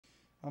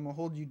I'm gonna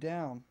hold you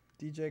down.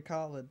 DJ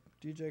Khaled.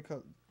 DJ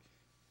Khaled.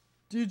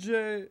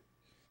 DJ.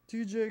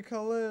 DJ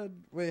Khaled.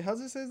 Wait,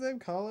 how's it say his name?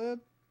 Khaled?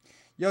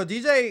 Yo,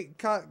 DJ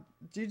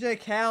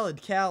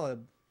Khaled.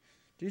 Khaled.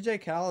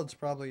 DJ Khaled's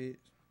probably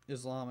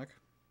Islamic.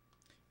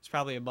 He's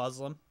probably a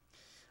Muslim.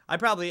 I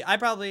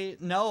probably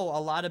know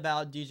a lot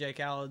about DJ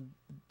Khaled,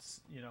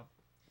 you know,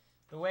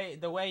 the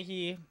way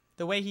he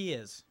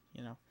is,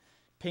 you know.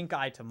 Pink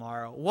eye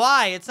tomorrow.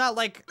 Why? It's not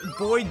like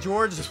Boy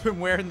George has been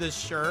wearing this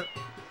shirt.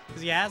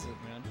 Because he hasn't,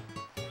 man.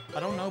 I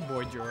don't know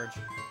Boy George.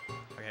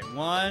 Okay,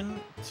 1,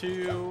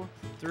 2,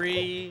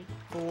 3,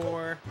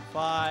 4,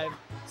 5,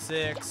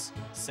 6,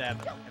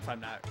 7. If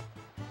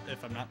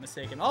I'm not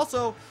mistaken.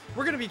 Also,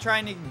 we're gonna be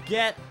trying to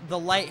get the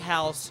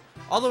lighthouse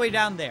all the way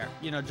down there.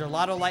 You know,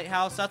 Gelato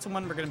Lighthouse. That's the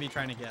one we're gonna be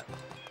trying to get.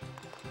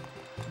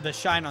 The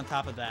shine on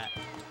top of that.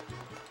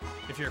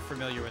 If you're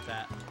familiar with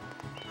that.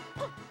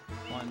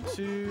 1,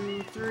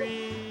 2,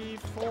 3,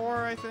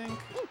 4, I think.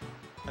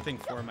 I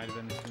think 4 might have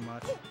been too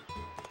much.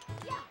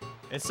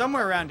 It's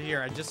somewhere around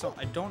here. I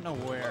don't know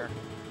where.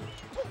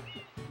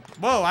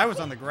 Whoa, I was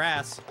on the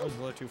grass. I was a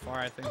little too far,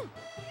 I think.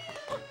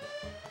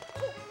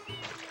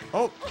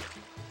 Oh.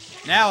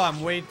 Now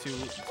I'm way too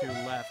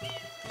left.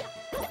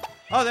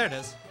 Oh, there it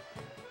is.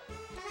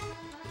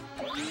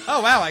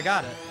 Oh, wow, I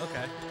got it.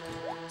 Okay.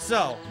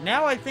 So,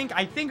 now I think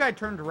I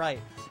turned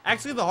right.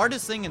 Actually, the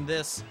hardest thing in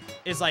this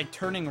is, like,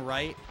 turning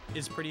right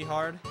is pretty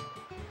hard.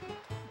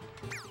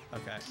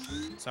 Okay.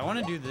 So I want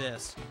to do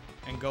this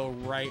and go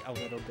right a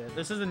little bit.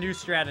 This is a new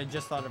strat I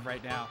just thought of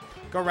right now.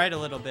 Go right a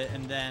little bit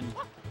and then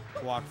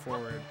walk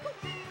forward.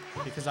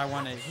 Because I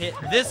want to hit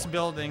this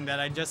building that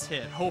I just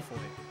hit. Hopefully.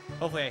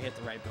 Hopefully I hit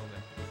the right building.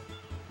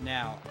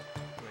 Now.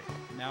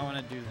 Wait. Now I want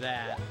to do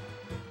that.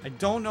 I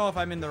don't know if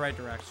I'm in the right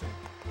direction.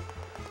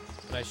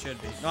 But I should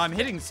be. No, I'm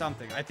hitting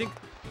something. I think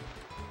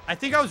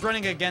I was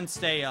running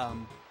against a,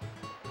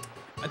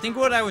 I think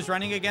what I was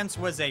running against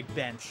was a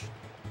bench.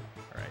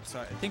 Alright, so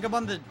I think I'm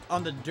on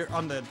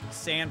the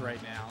sand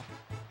right now.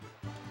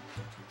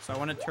 So I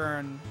want to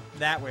turn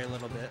that way a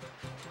little bit.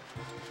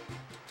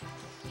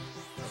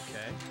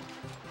 Okay.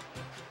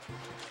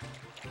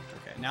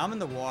 Okay, now I'm in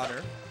the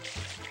water.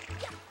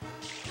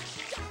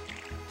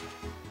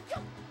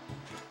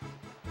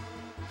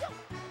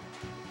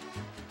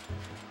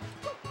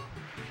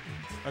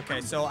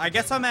 Okay, so I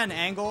guess I'm at an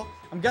angle.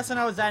 I'm guessing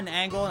I was at an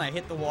angle and I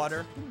hit the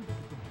water.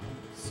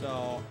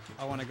 So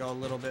I want to go a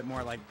little bit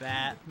more like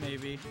that,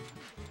 maybe.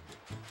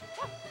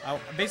 I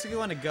basically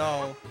want to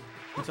go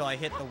until I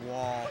hit the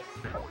wall.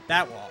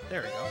 That wall.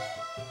 There we go.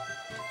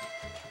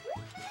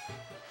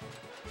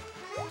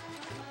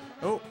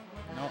 Oh,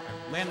 no,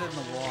 I landed in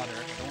the water.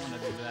 Don't want to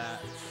do that.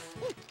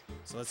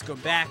 So let's go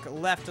back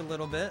left a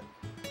little bit.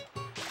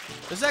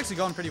 This is actually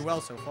going pretty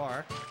well so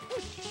far.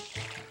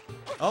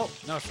 Oh,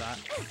 no, it's not.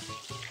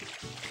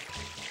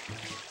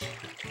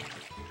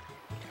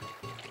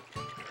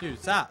 Dude,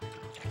 stop.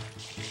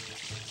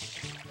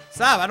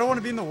 Stop, I don't want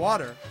to be in the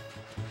water.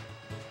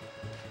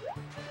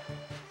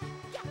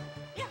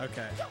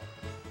 Okay.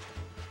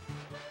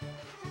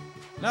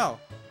 No.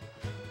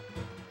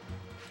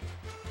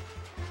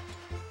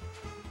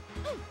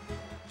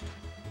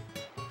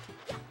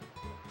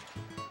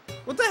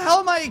 What the hell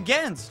am I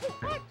against?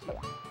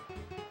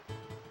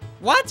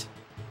 What?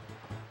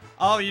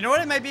 Oh, you know what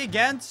I might be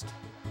against?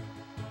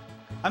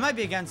 I might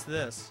be against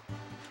this.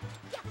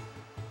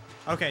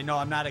 Okay, no,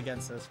 I'm not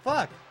against this.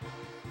 Fuck.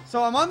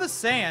 So I'm on the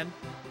sand.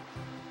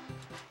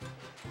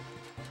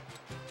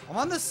 I'm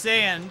on the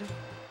sand.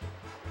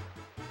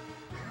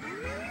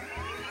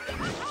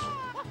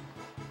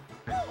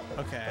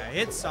 Okay, I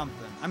hit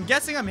something. I'm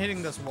guessing I'm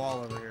hitting this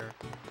wall over here.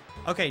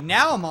 Okay,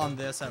 now I'm on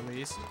this at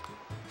least.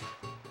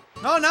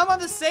 No, now I'm on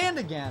the sand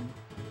again.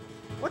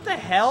 What the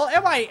hell?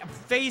 My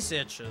face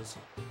itches.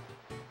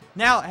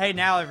 Now, hey,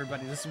 now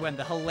everybody, this is when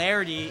the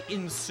hilarity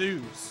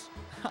ensues.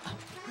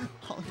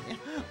 Oh, yeah?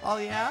 Oh,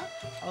 yeah?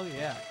 Oh,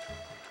 yeah.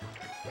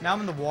 Now I'm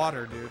in the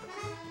water, dude.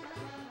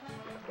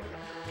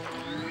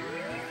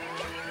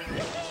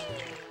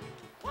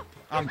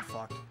 I'm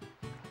fucked.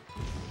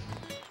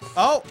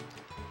 Oh!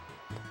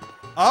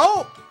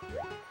 Oh!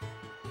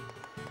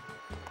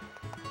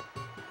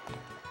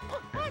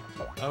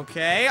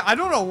 Okay, I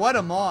don't know what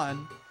I'm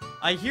on.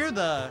 I hear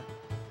the...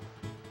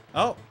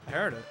 Oh, I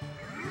heard it.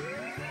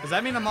 Does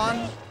that mean I'm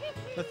on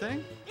the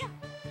thing?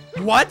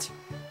 What?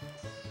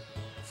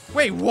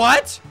 Wait,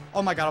 what?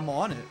 Oh my god, I'm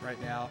on it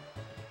right now.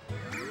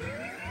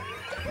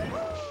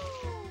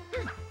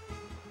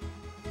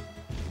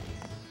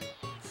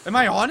 Am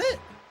I on it?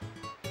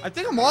 I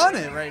think I'm on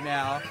it right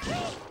now.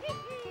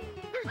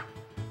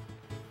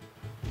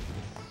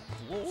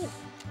 Whoa.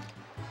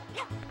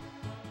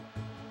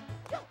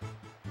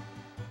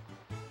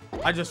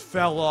 I just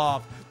fell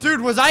off.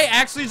 Dude, was I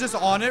actually just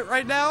on it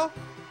right now?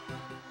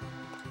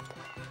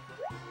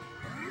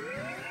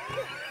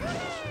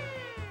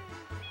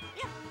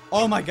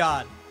 Oh my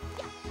god.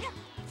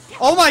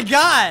 Oh my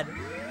god!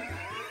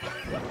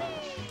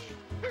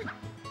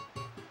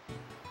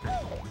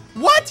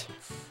 What?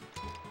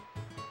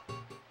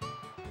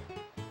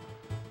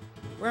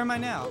 Where am I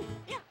now?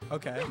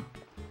 Okay.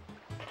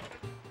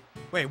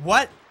 Wait,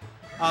 what?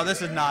 Oh,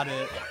 this is not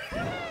it.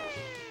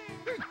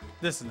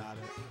 This is not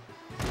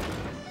it.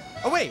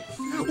 Oh, wait.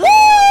 Woo!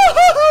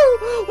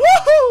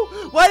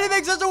 Woo! Why did it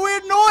make such a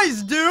weird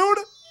noise, dude?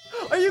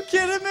 Are you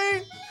kidding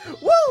me?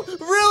 Woo!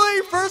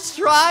 Really? First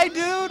try,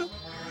 dude?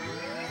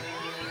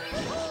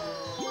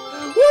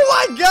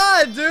 Oh my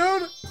god,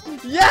 dude!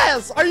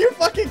 Yes! Are you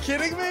fucking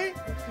kidding me?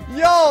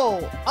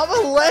 Yo! I'm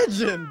a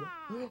legend!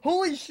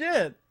 Holy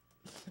shit!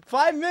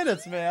 5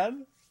 minutes,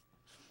 man.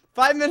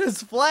 5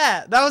 minutes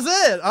flat. That was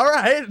it.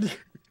 Alright.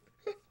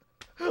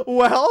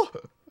 Well,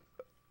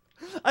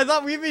 I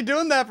thought we'd be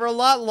doing that for a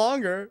lot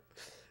longer.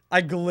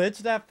 I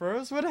glitched at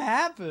first? What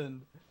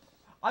happened?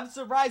 I'm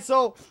surprised.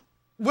 So,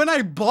 when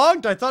I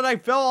bunked, I thought I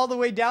fell all the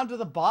way down to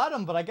the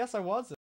bottom, but I guess I wasn't.